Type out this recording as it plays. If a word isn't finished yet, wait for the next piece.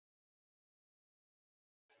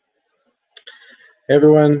Hey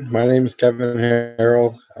everyone, my name is Kevin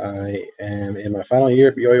Harrell. I am in my final year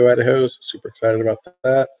at BYU Idaho, so super excited about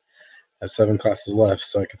that. I have 7 classes left,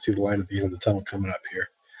 so I can see the light at the end of the tunnel coming up here.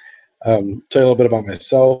 Tell you a little bit about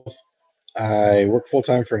myself. I work full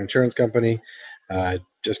time for an insurance company. I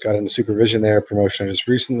just got into supervision there, promotion I just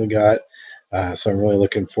recently got. So I'm really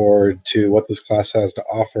looking forward to what this class has to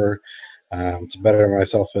offer to better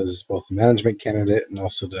myself as both a management candidate and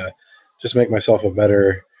also to just make myself a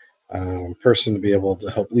better person to be able to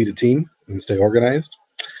help lead a team and stay organized.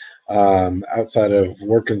 Outside of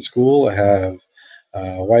work and school, I have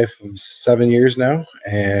a wife of 7 years now,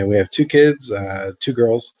 and we have 2 kids, 2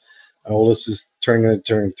 girls. My oldest is turn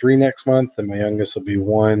 3 next month, and my youngest will be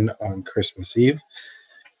 1 on Christmas Eve.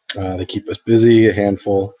 They keep us busy, a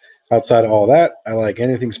handful. Outside of all that, I like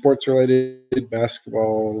anything sports related,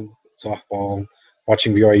 basketball, softball.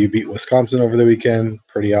 Watching BYU beat Wisconsin over the weekend,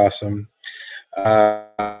 pretty awesome.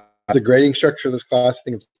 The grading structure of this class, I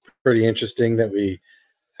think it's pretty interesting that we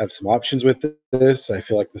have some options with this. I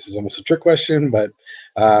feel like this is almost a trick question, but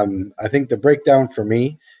I think the breakdown for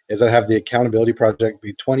me is I have the accountability project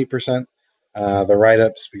be 20%, the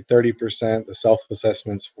write-ups be 30%, the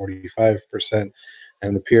self-assessments 45%,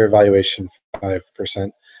 and the peer evaluation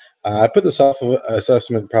 5%. I put the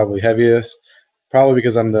self-assessment probably heaviest, probably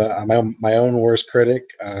because I'm my own worst critic.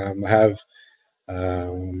 I have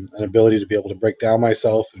an ability to be able to break down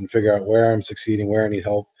myself and figure out where I'm succeeding, where I need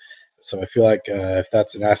help. So I feel like if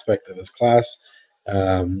that's an aspect of this class,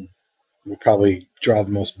 will probably draw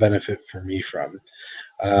the most benefit for me from.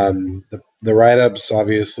 The write-ups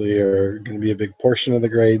obviously are going to be a big portion of the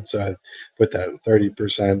grade, so I put that at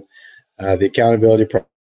 30%. The accountability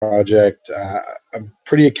project, I'm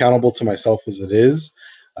pretty accountable to myself as it is,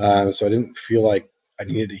 so I didn't feel like I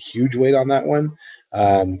needed a huge weight on that one.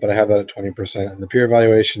 But I have that at 20%. And the peer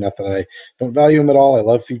evaluation, not that I don't value them at all. I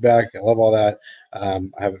love feedback. I love all that. I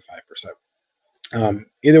have it 5%.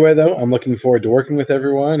 Either way, though, I'm looking forward to working with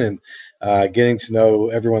everyone and getting to know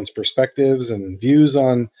everyone's perspectives and views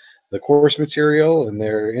on the course material and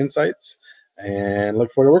their insights. And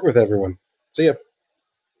look forward to working with everyone. See ya.